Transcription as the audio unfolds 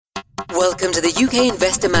Welcome to the UK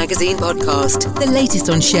Investor Magazine podcast, the latest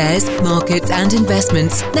on shares, markets and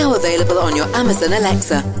investments, now available on your Amazon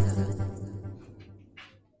Alexa.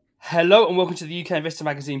 Hello and welcome to the UK Investor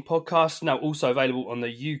Magazine podcast, now also available on the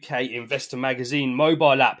UK Investor Magazine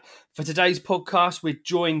mobile app. For today's podcast, we're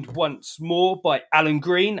joined once more by Alan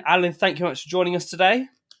Green. Alan, thank you very much for joining us today.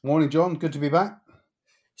 Morning, John. Good to be back.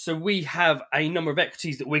 So we have a number of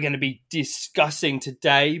equities that we're going to be discussing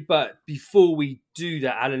today. But before we do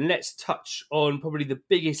that, Alan, let's touch on probably the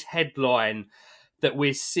biggest headline that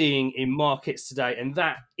we're seeing in markets today. And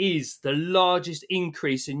that is the largest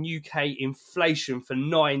increase in UK inflation for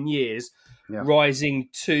 9 years, rising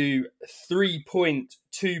to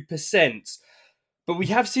 3.2%. But we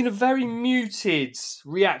have seen a very muted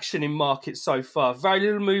reaction in markets so far. Very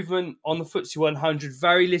little movement on the FTSE 100,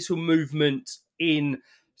 very little movement in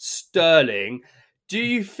sterling. Do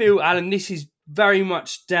you feel, Alan, this is very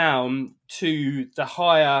much down to the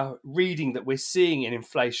higher reading that we're seeing in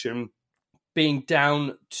inflation being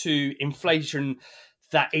down to inflation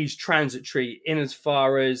that is transitory, in as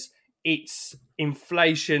far as it's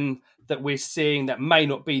inflation that we're seeing that may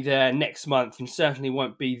not be there next month and certainly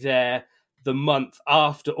won't be there the month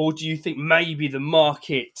after? Or do you think maybe the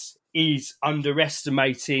market is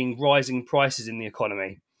underestimating rising prices in the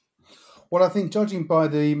economy? Well, I think judging by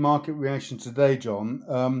the market reaction today, John,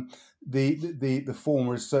 the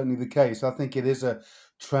former is certainly the case. I think it is a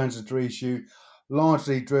transitory issue,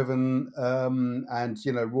 largely driven, and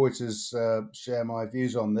Reuters share my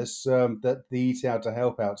views on this, that the Eat Out to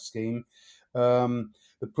Help Out scheme, the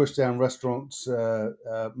push down restaurants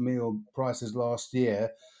meal prices last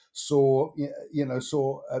year, saw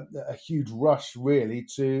a huge rush really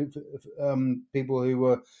to people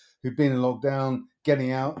who'd been in lockdown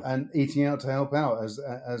getting out and eating out to help out, as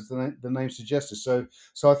the name suggested. So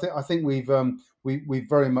I think we've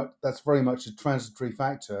very much, that's very much a transitory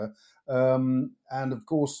factor. And of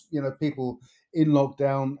course, people in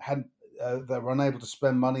lockdown they were unable to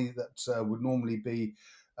spend money that would normally be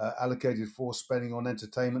allocated for spending on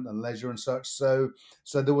entertainment and leisure and such. So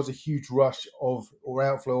there was a huge rush or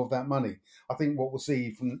outflow of that money. I think what we'll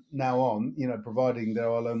see from now on, providing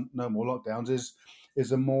there are no more lockdowns,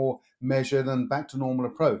 is a more measured and back to normal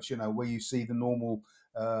approach, where you see the normal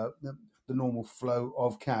flow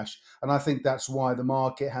of cash. And I think that's why the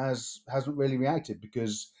market hasn't really reacted,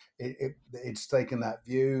 because it's taken that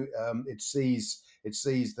view. It sees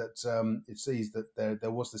that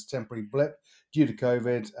there was this temporary blip due to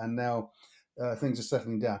COVID, and now things are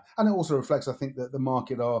settling down. And it also reflects, I think, that the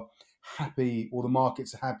markets are happy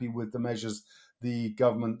with the measures the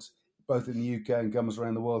government, both in the UK and governments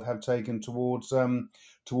around the world, have taken towards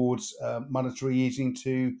monetary easing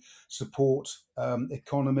to support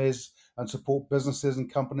economies and support businesses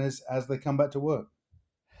and companies as they come back to work.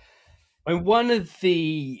 I mean, one of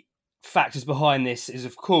the factors behind this is,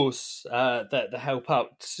 of course, the help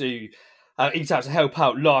out to Eat Out to Help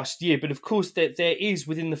Out last year, but of course there is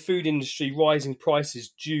within the food industry rising prices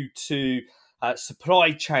due to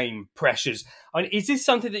supply chain pressures. I mean, is this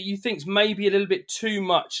something that you think is maybe a little bit too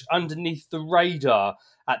much underneath the radar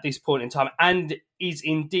at this point in time, and is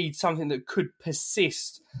indeed something that could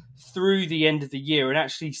persist through the end of the year and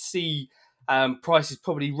actually see prices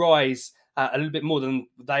probably rise a little bit more than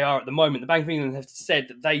they are at the moment? The Bank of England have said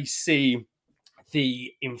that they see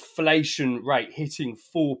the inflation rate hitting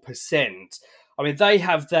 4%. I mean, they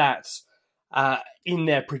have that in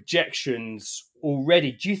their projections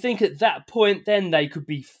already. Do you think at that point then they could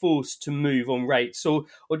be forced to move on rates, or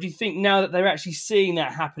do you think now that they're actually seeing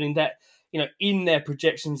that happening, that in their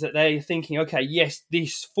projections that they're thinking, okay, yes,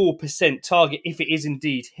 this 4% target, if it is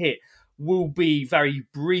indeed hit, will be very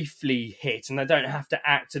briefly hit, and they don't have to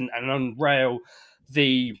act and unrail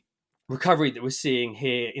the recovery that we're seeing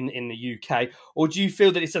here in the UK? Or do you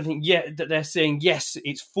feel that it's something that they're saying, yes,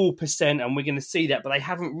 it's 4% and we're going to see that, but they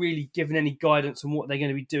haven't really given any guidance on what they're going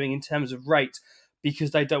to be doing in terms of rate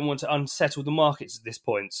because they don't want to unsettle the markets at this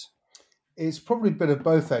point? It's probably a bit of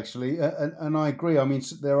both, actually, and I agree. I mean,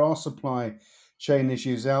 there are supply chain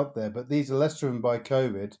issues out there, but these are less driven by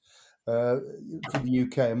COVID for the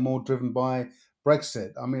UK and more driven by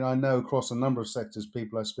Brexit. I mean, I know across a number of sectors,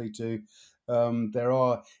 people I speak to, there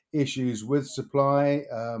are issues with supply.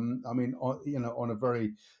 I mean, on a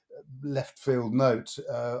very left field note,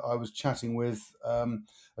 I was chatting with a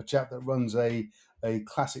chap that runs a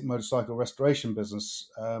classic motorcycle restoration business,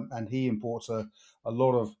 and he imports a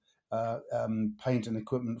lot of paint and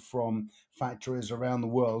equipment from factories around the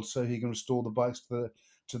world so he can restore the bikes to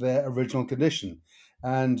their original condition.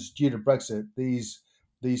 And due to Brexit, these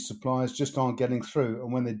supplies just aren't getting through,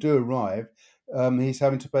 and when they do arrive, he's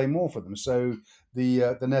having to pay more for them. So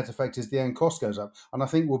the net effect is the end cost goes up. And I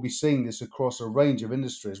think we'll be seeing this across a range of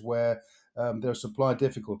industries where there are supply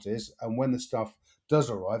difficulties, and when the stuff does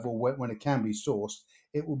arrive, or when it can be sourced,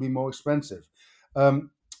 it will be more expensive.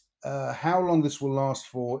 How long this will last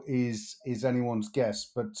for is anyone's guess,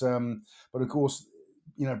 but of course,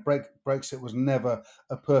 Brexit was never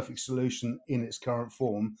a perfect solution in its current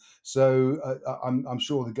form. So I'm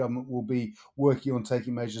sure the government will be working on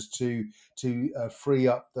taking measures to free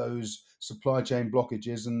up those supply chain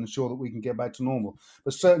blockages and ensure that we can get back to normal.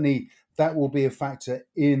 But certainly that will be a factor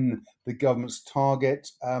in the government's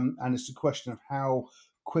target, and it's a question of how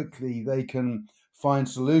quickly they can find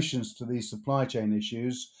solutions to these supply chain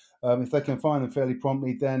issues. If they can find them fairly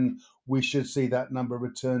promptly, then we should see that number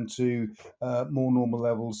return to more normal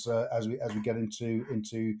levels as we get into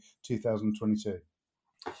 2022.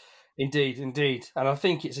 Indeed, and I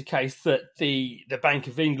think it's a case that the Bank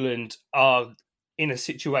of England are in a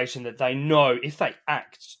situation that they know if they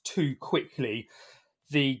act too quickly,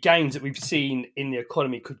 the gains that we've seen in the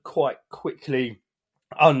economy could quite quickly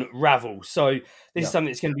unravel. So this is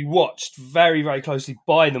something that's going to be watched very, very closely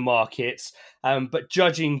by the markets. But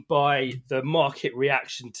judging by the market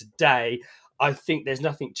reaction today, I think there's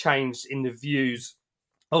nothing changed in the views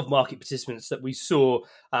of market participants that we saw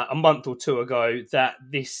a month or two ago, that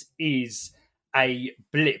this is a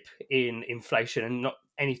blip in inflation and not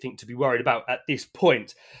anything to be worried about at this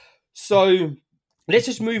point. So let's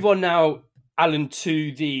just move on now, Alan,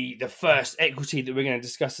 to the first equity that we're going to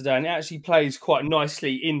discuss today, and it actually plays quite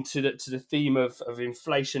nicely into the theme of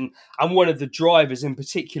inflation, and one of the drivers in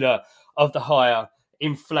particular of the higher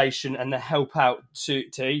inflation and the Help Out to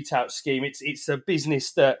Eat Out scheme. It's a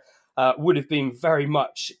business that would have been very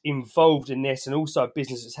much involved in this, and also a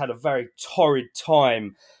business that's had a very torrid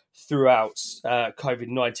time throughout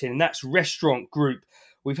COVID-19, and that's Restaurant Group.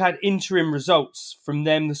 We've had interim results from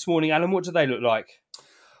them this morning. Alan, what do they look like?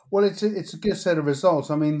 Well, it's a good set of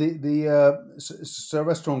results. I mean, the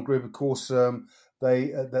Restaurant Group, of course,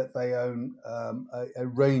 they own a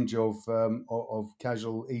range of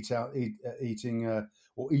casual eating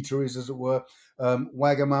or eateries, as it were.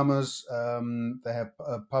 Wagamama's, they have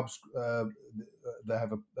pubs. They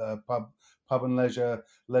have a pub and leisure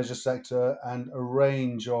sector, and a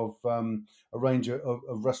range of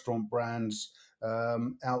restaurant brands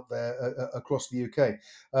out there across the UK.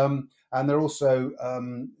 And they're also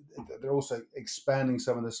expanding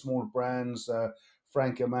some of the smaller brands.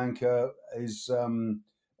 Franco Manca is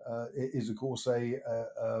of course a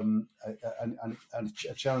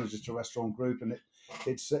challenger to Restaurant Group, and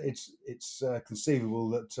it's conceivable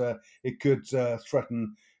that it could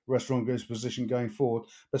threaten Restaurant Group's position going forward.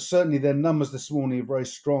 But certainly their numbers this morning are very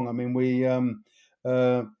strong. I mean,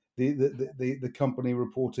 the company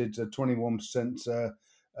reported a 21%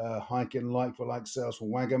 hike in like-for-like sales for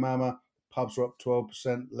Wagamama. Pubs were up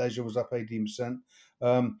 12%, leisure was up 18%,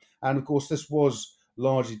 and of course this was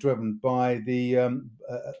largely driven by the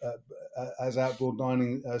as outdoor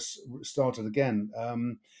dining started again.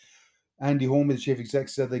 Andy Hornby, the chief executive,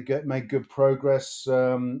 said they made good progress.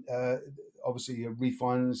 Obviously,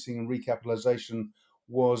 refinancing and recapitalisation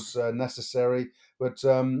was necessary, but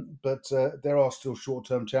there are still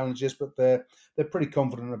short-term challenges. But they're pretty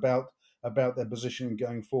confident about their positioning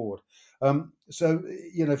going forward. So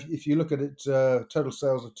if you look at it, total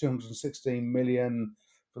sales of 216 million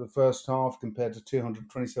for the first half compared to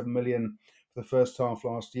 227 million for the first half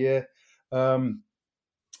last year.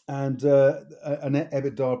 And an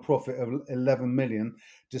EBITDA profit of 11 million,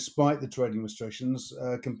 despite the trading restrictions,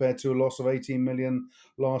 compared to a loss of 18 million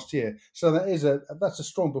last year. So that's a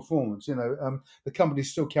strong performance. The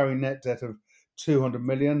company's still carrying net debt of 200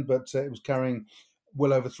 million, but it was carrying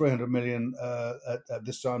well over 300 million at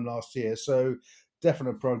this time last year. So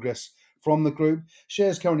definite progress from the group.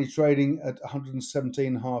 Shares currently trading at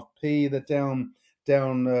 117.5p. They're down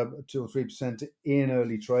 2 or 3% in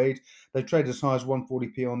early trade. They trade as high as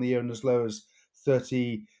 140p on the year and as low as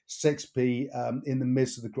 36p in the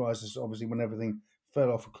midst of the crisis, obviously when everything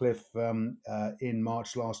fell off a cliff in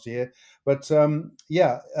March last year. But are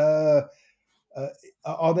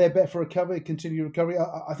they a bet for recovery, continued recovery?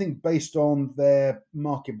 I think based on their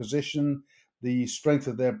market position, the strength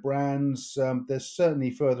of their brands, there's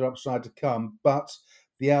certainly further upside to come, but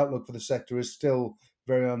the outlook for the sector is still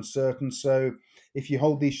very uncertain. So if you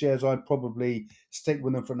hold these shares, I'd probably stick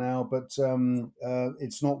with them for now, but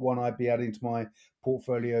it's not one I'd be adding to my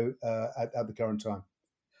portfolio at the current time.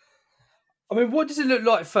 I mean, what does it look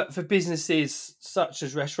like for businesses such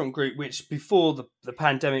as Restaurant Group, which before the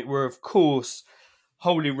pandemic were, of course,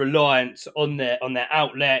 wholly reliant on their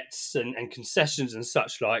outlets and concessions and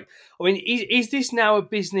such like? I mean, is this now a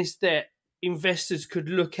business that investors could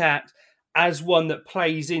look at as one that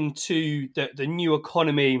plays into the new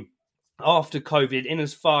economy after COVID, in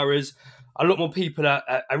as far as a lot more people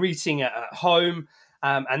are eating at home,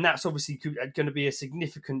 and that's obviously going to be a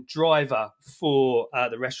significant driver for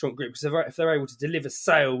the restaurant group, because if they're able to deliver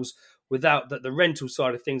sales without the rental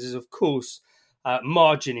side of things, is of course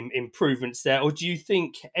margin improvements there. Or do you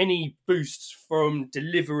think any boosts from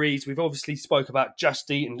deliveries? We've obviously spoke about Just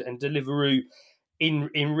Eat and Deliveroo in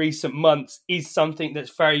recent months, is something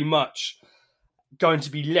that's very much going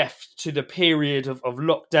to be left to the period of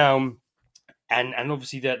lockdown and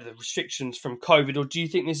obviously the restrictions from COVID? Or do you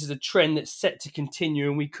think this is a trend that's set to continue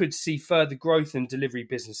and we could see further growth in delivery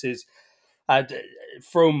businesses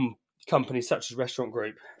from companies such as Restaurant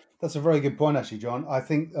Group? That's a very good point, actually, John. I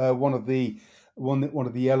think one of the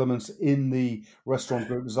elements in the Restaurant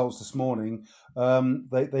Group results this morning,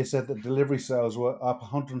 they said that delivery sales were up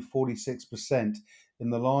 146% in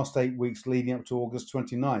the last 8 weeks leading up to August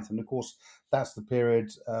 29th. And of course, that's the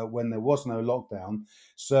period when there was no lockdown.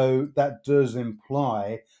 So that does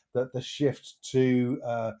imply that the shift to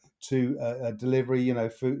delivery,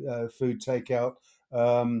 food takeout,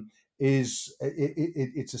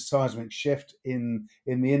 it's a seismic shift in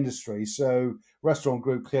the industry. So Restaurant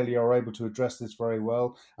Group clearly are able to address this very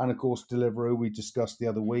well. And of course, Deliveroo, we discussed the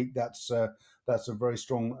other week, that's a very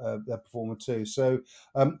strong performer too. So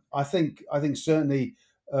I think certainly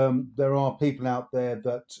there are people out there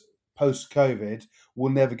that post-COVID will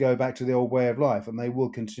never go back to the old way of life, and they will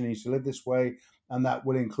continue to live this way, and that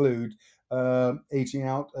will include eating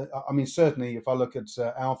out. I mean, certainly, if I look at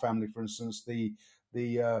our family, for instance, the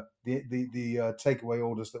takeaway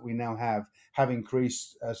orders that we now have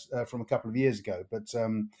increased from a couple of years ago. But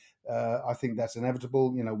I think that's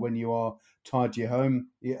inevitable. When you are tied to your home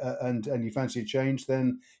and you fancy a change,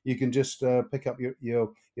 then you can just pick up your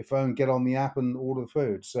phone, get on the app, and order the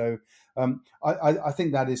food. So I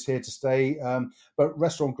think that is here to stay. But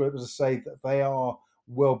Restaurant Group, as I say, that they are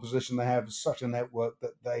well positioned. They have such a network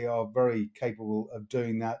that they are very capable of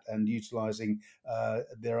doing that and utilizing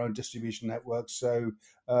their own distribution network. So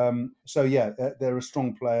yeah, they're a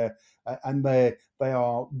strong player, and they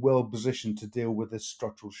are well positioned to deal with this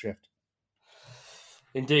structural shift.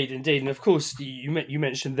 Indeed, and of course you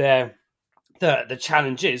mentioned there the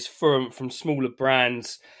challenges from smaller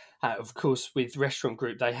brands. Of course, with Restaurant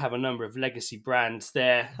Group, they have a number of legacy brands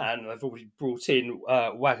there, and they've already brought in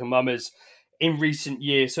Wagamama's in recent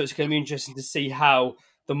years. So it's going to be interesting to see how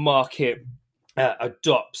the market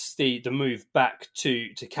adopts the move back to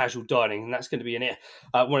casual dining, and that's going to be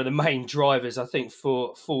one of the main drivers, I think,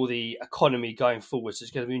 for the economy going forward. So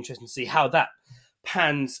it's going to be interesting to see how that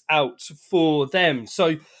pans out for them.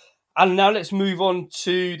 So, and now let's move on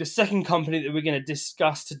to the second company that we're going to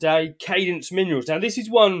discuss today, Cadence Minerals. Now, this is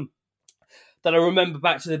one that I remember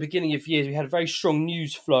back to the beginning of years. We had a very strong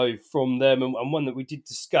news flow from them, and one that we did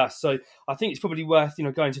discuss. So I think it's probably worth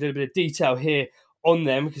going into a little bit of detail here on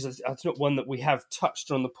them, because it's not one that we have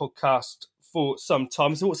touched on the podcast for some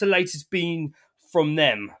time. So what's the latest been from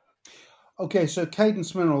them? Okay, so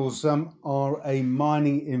Cadence Minerals are a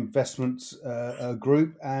mining investments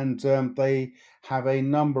group, and they have a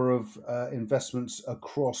number of investments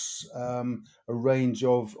across a range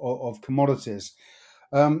of commodities.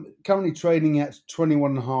 Currently trading at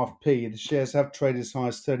 21.5p. The shares have traded as high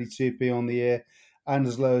as 32p on the year and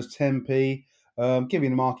as low as 10p,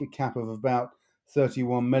 giving a market cap of about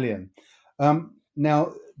 31 million.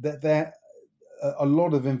 Now, a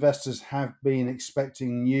lot of investors have been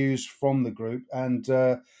expecting news from the group, and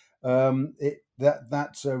that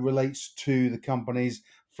relates to the company's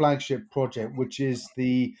flagship project, which is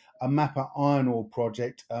the Amapá iron ore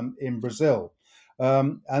project in Brazil.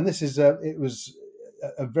 And this is it was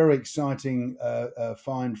a very exciting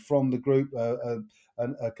find from the group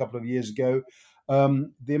a couple of years ago. The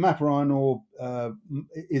Amapá iron ore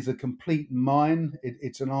is a complete mine.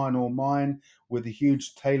 It's an iron ore mine with a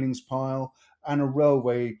huge tailings pile and a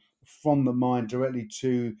railway from the mine directly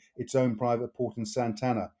to its own private port in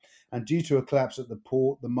Santana. And due to a collapse at the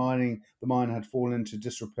port, the mine had fallen into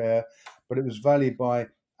disrepair, but it was valued by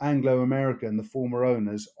Anglo American, the former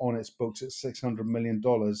owners, on its books at $600 million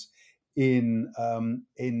in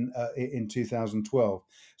 2012.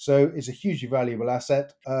 So it's a hugely valuable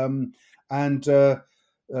asset, and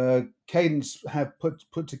Cadence have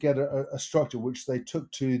put together a structure which they took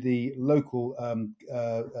to the local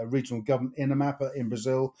regional government in Amapá in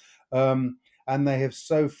Brazil, and they have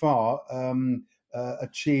so far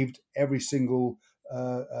achieved every single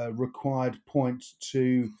required point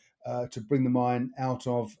to bring the mine out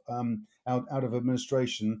of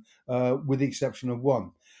administration, with the exception of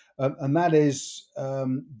one. And that is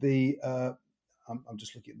the I'm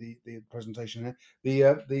just looking at the presentation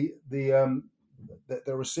here.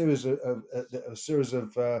 There were a series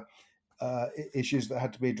of issues that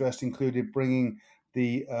had to be addressed, included bringing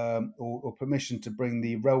the or permission to bring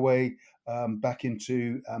the railway back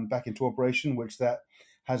into operation, which that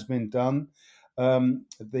has been done.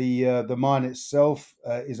 The mine itself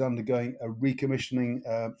is undergoing a recommissioning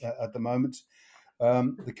at the moment.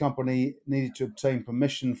 The company needed to obtain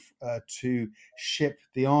permission to ship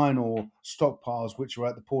the iron ore stockpiles, which were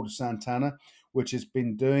at the port of Santana, which it's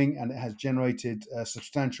been doing, and it has generated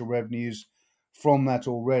substantial revenues from that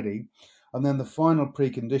already. And then the final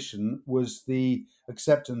precondition was the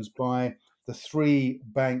acceptance by the three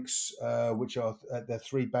banks, which are there are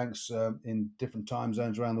three banks in different time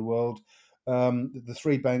zones around the world. The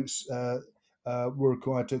three banks were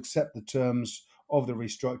required to accept the terms of the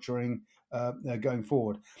restructuring going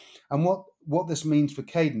forward. And what this means for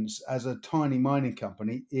Cadence as a tiny mining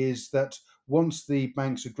company is that once the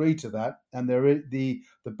banks agree to that, and the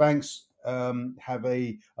banks have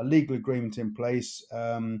a legal agreement in place,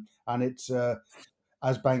 and it's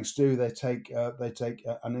as banks do, they take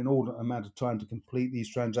an inordinate amount of time to complete these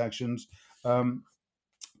transactions.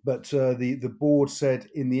 But the board said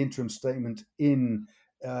in the interim statement in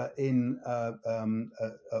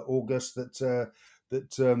August that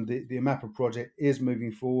the Amapa project is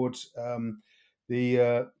moving forward.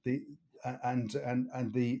 The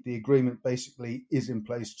agreement basically is in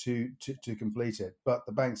place to complete it, but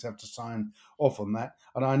the banks have to sign off on that.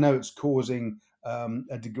 And I know it's causing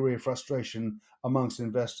a degree of frustration amongst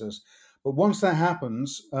investors. But once that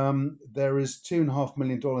happens, there is $2.5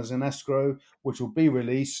 million in escrow, which will be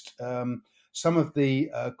released. Some of the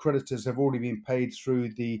creditors have already been paid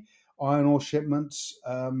through the iron ore shipments.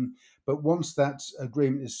 But once that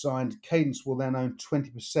agreement is signed, Cadence will then own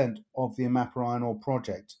 20% of the Amapa iron ore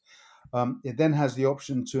project. It then has the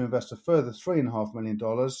option to invest a further $3.5 million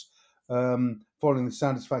following the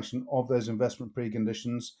satisfaction of those investment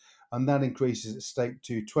preconditions, and that increases its stake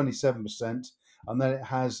to 27%, and then it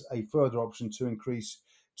has a further option to increase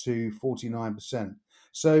to 49%.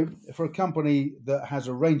 So for a company that has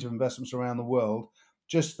a range of investments around the world,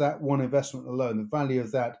 just that one investment alone, the value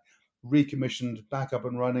of that recommissioned, back up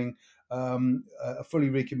and running, a fully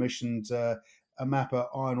recommissioned Amapa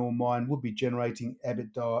iron ore mine would be generating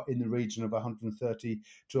EBITDA in the region of 130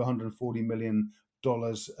 to 140 million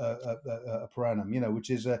dollars per annum, which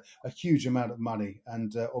is a huge amount of money,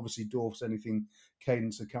 and obviously dwarfs anything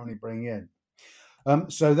Cadence are currently bringing in.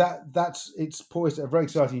 So it's poised at a very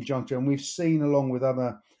exciting juncture, and we've seen, along with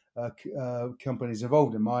other companies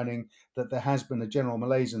involved in mining, that there has been a general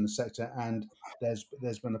malaise in the sector, and there's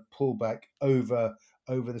been a pullback over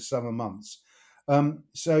the summer months.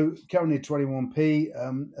 So currently 21p,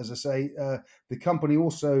 as I say, the company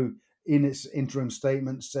also in its interim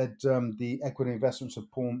statement said the equity investments have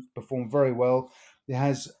performed very well.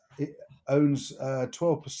 It owns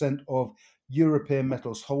 12% of European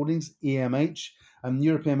Metals Holdings, EMH, and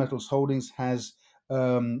European Metals Holdings has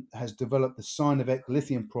developed the Sinavec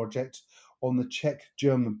lithium project on the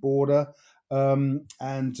Czech-German border, and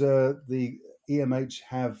the EMH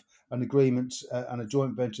have an agreement and a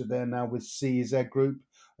joint venture there now with CEZ Group,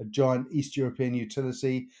 a giant East European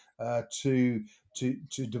utility, to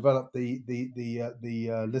develop the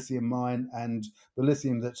lithium mine, and the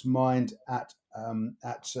lithium that's mined at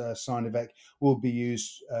Sinavec will be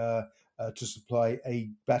used to supply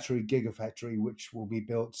a battery gigafactory, which will be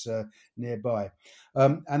built nearby.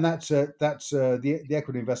 And that's the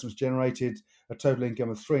equity investments generated a total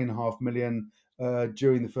income of $3.5 million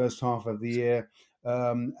during the first half of the year,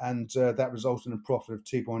 and that resulted in a profit of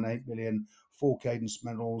 $2.8 million for Cadence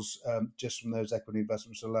Metals just from those equity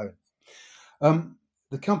investments alone.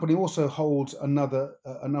 The company also holds a number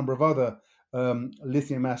of other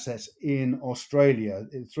lithium assets in Australia,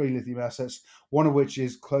 3 lithium assets, one of which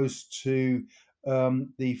is close to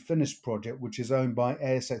the Finniss project, which is owned by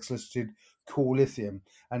ASX-listed Core Lithium.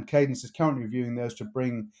 And Cadence is currently reviewing those to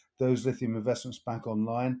bring those lithium investments back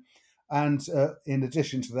online. And in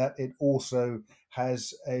addition to that, it also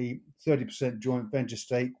has a 30% joint venture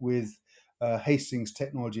stake with Hastings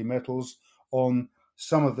Technology Metals on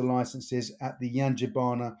some of the licenses at the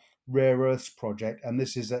Yangibana Rare Earths project, and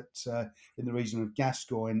this is in the region of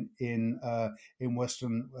Gascoyne in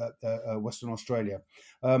Western Australia.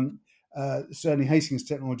 Certainly, Hastings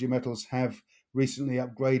Technology Metals have recently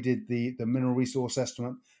upgraded the mineral resource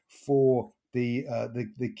estimate for the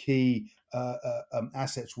key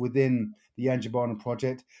assets within the Yangibana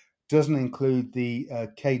project. Doesn't include the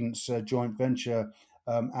Cadence joint venture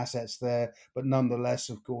assets there, but nonetheless,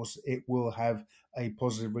 of course, it will have a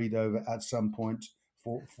positive read over at some point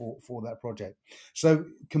for that project. So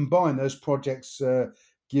combine those projects.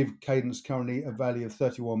 Give Cadence currently a value of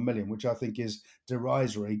 31 million, which I think is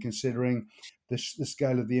derisory considering the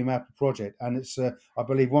scale of the Amapa project. And it's, I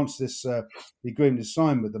believe, once the agreement is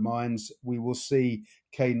signed with the mines, we will see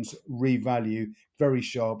Cadence revalue very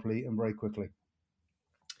sharply and very quickly.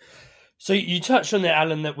 So you touched on there,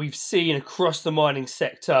 Alan, that we've seen across the mining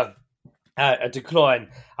sector a decline,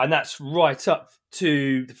 and that's right up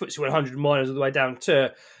to the FTSE 100 miners all the way down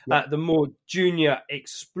to the more junior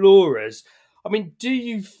explorers. I mean, do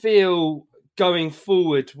you feel going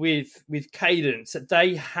forward with Cadence that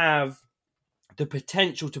they have the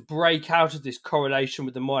potential to break out of this correlation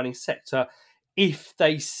with the mining sector if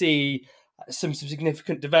they see some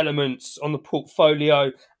significant developments on the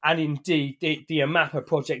portfolio and indeed the Amapa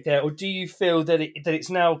project there? Or do you feel that it's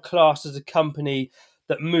now classed as a company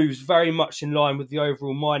that moves very much in line with the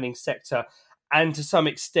overall mining sector, and to some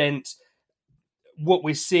extent what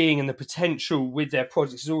we're seeing and the potential with their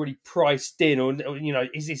projects is already priced in? Or, you know,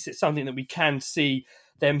 is this something that we can see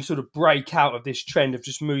them sort of break out of this trend of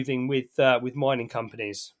just moving with mining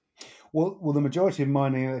companies? Well, the majority of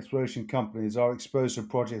mining and exploration companies are exposed to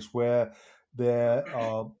projects where there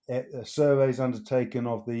are surveys undertaken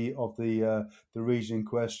of the region in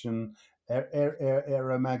question,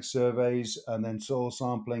 aeromag surveys, and then soil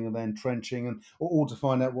sampling, and then trenching, and all to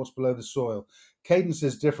find out what's below the soil. Cadence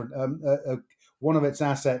is different. One of its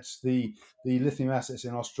assets, the lithium assets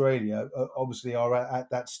in Australia, obviously are at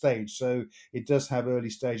that stage, so it does have early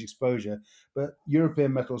stage exposure. But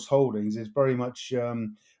European Metals Holdings is very much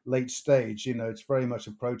late stage. You know, it's very much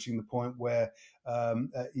approaching the point where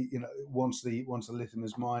once the lithium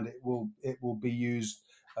is mined, it will be used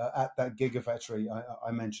at that gigafactory I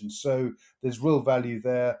mentioned. So there's real value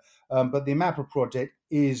there. But the Amapa project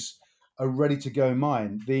is a ready to go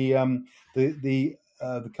mine. The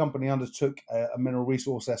company undertook a mineral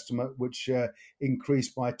resource estimate, which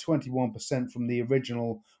increased by 21% from the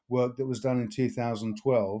original work that was done in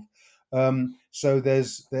 2012. So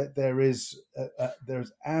there's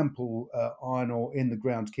ample iron ore in the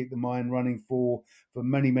ground to keep the mine running for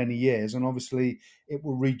many years, and obviously it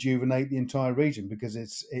will rejuvenate the entire region because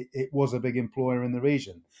it was a big employer in the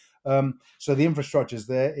region. So the infrastructure is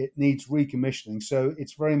there; it needs recommissioning. So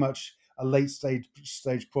it's very much a late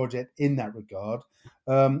stage project in that regard.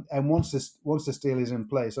 And once this deal is in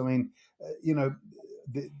place, I mean,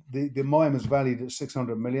 the mine was valued at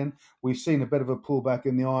 600 million. We've seen a bit of a pullback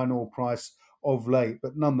in the iron ore price of late,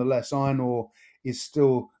 but nonetheless, iron ore is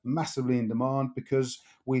still massively in demand because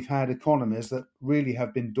we've had economies that really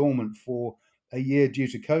have been dormant for a year due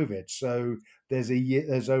to COVID. So there's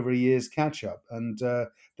over a year's catch up, and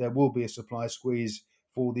there will be a supply squeeze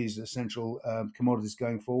for these essential commodities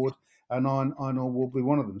going forward, and iron ore will be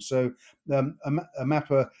one of them. So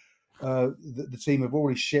Amapa. The team have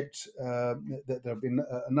already shipped. There have been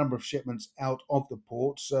a number of shipments out of the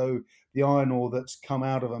port, so the iron ore that's come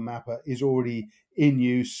out of Amapa is already in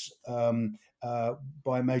use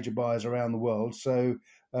by major buyers around the world. So,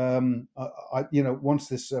 once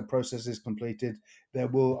this process is completed, there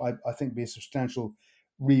will, I think, be a substantial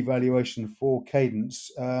revaluation for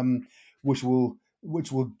Cadence, which will.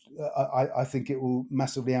 I think it will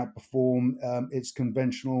massively outperform its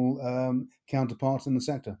conventional counterparts in the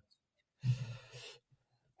sector.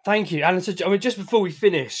 Thank you, Alan. So, I mean, just before we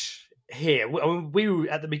finish here, we were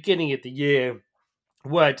at the beginning of the year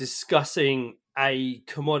were discussing a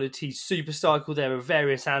commodity super cycle. There are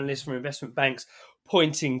various analysts from investment banks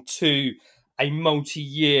pointing to a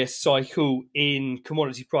multi-year cycle in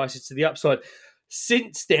commodity prices to the upside.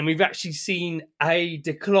 Since then, we've actually seen a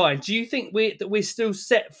decline. Do you think we're still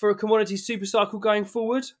set for a commodity super cycle going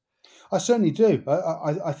forward? I certainly do.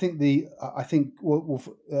 I think.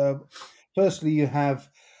 Firstly, you have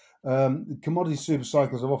commodity super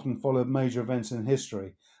cycles have often followed major events in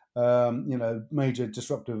history. Major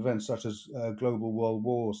disruptive events such as global world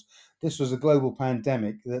wars. This was a global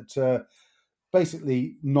pandemic that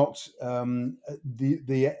basically knocked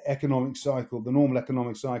the economic cycle, the normal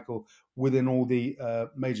economic cycle within all the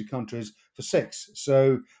major countries for 6.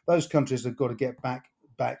 So those countries have got to get back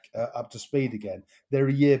up to speed again. They're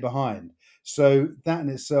a year behind. So that in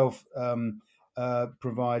itself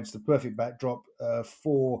provides the perfect backdrop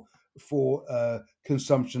for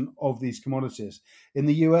consumption of these commodities. In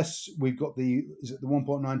the US, we've got the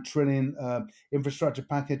 1.9 trillion infrastructure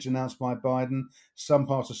package announced by Biden. Some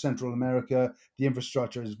parts of Central America, the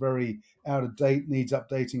infrastructure is very out of date, needs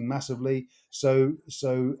updating massively. So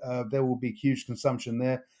there will be huge consumption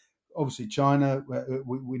there. Obviously, China,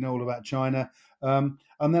 we know all about China, and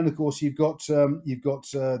then of course you've got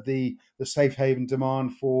the safe haven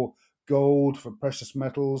demand for gold, for precious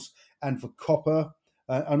metals, and for copper.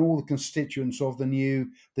 and all the constituents of the new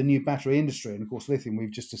battery industry. And of course, lithium,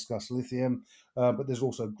 we've just discussed lithium, but there's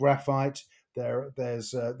also graphite.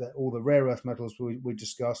 There's all the rare earth metals we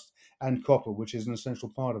discussed, and copper, which is an essential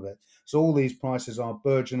part of it. So all these prices are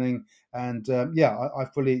burgeoning, and I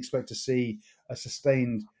fully expect to see a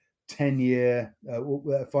sustained 10-year,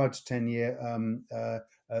 5 to 10 year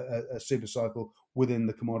a super cycle within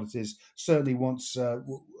the commodities. Certainly, once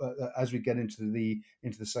as we get into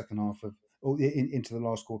the second half of, or into the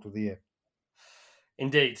last quarter of the year.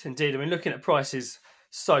 Indeed. I mean, looking at prices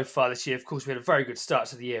so far this year, of course, we had a very good start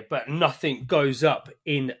to the year, but nothing goes up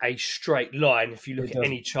in a straight line if you look at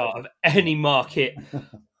any chart of any market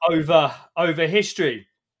over history.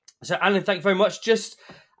 So, Alan, thank you very much. Just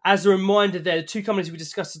as a reminder there, the two companies we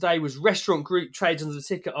discussed today was Restaurant Group, trades under the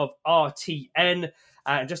ticker of RTN,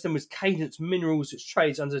 and just then was Cadence Minerals, which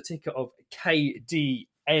trades under the ticker of KDNC.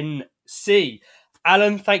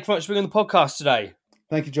 Alan, thank you very much for being on the podcast today.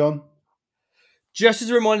 Thank you, John. Just as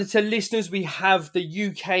a reminder to listeners, we have the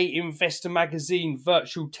UK Investor Magazine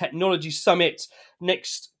Virtual Technology Summit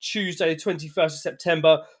next Tuesday, the 21st of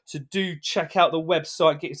September. So do check out the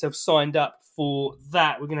website, get yourself signed up for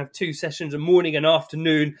that. We're going to have 2 sessions, a morning and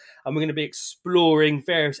afternoon, and we're going to be exploring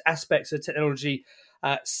various aspects of the technology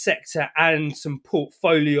sector and some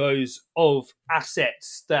portfolios of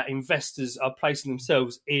assets that investors are placing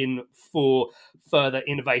themselves in for further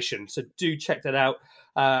innovation. So do check that out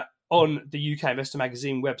on the UK Investor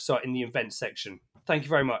Magazine website in the events section. Thank you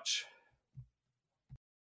very much.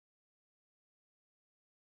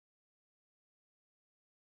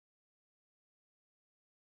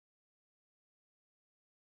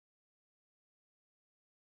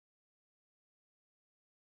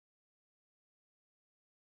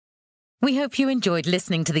 We hope you enjoyed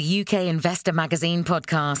listening to the UK Investor Magazine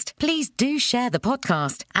podcast. Please do share the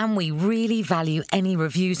podcast, and we really value any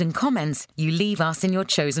reviews and comments you leave us in your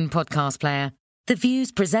chosen podcast player. The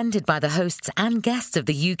views presented by the hosts and guests of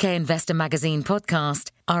the UK Investor Magazine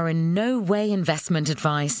podcast are in no way investment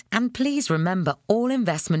advice, and please remember all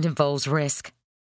investment involves risk.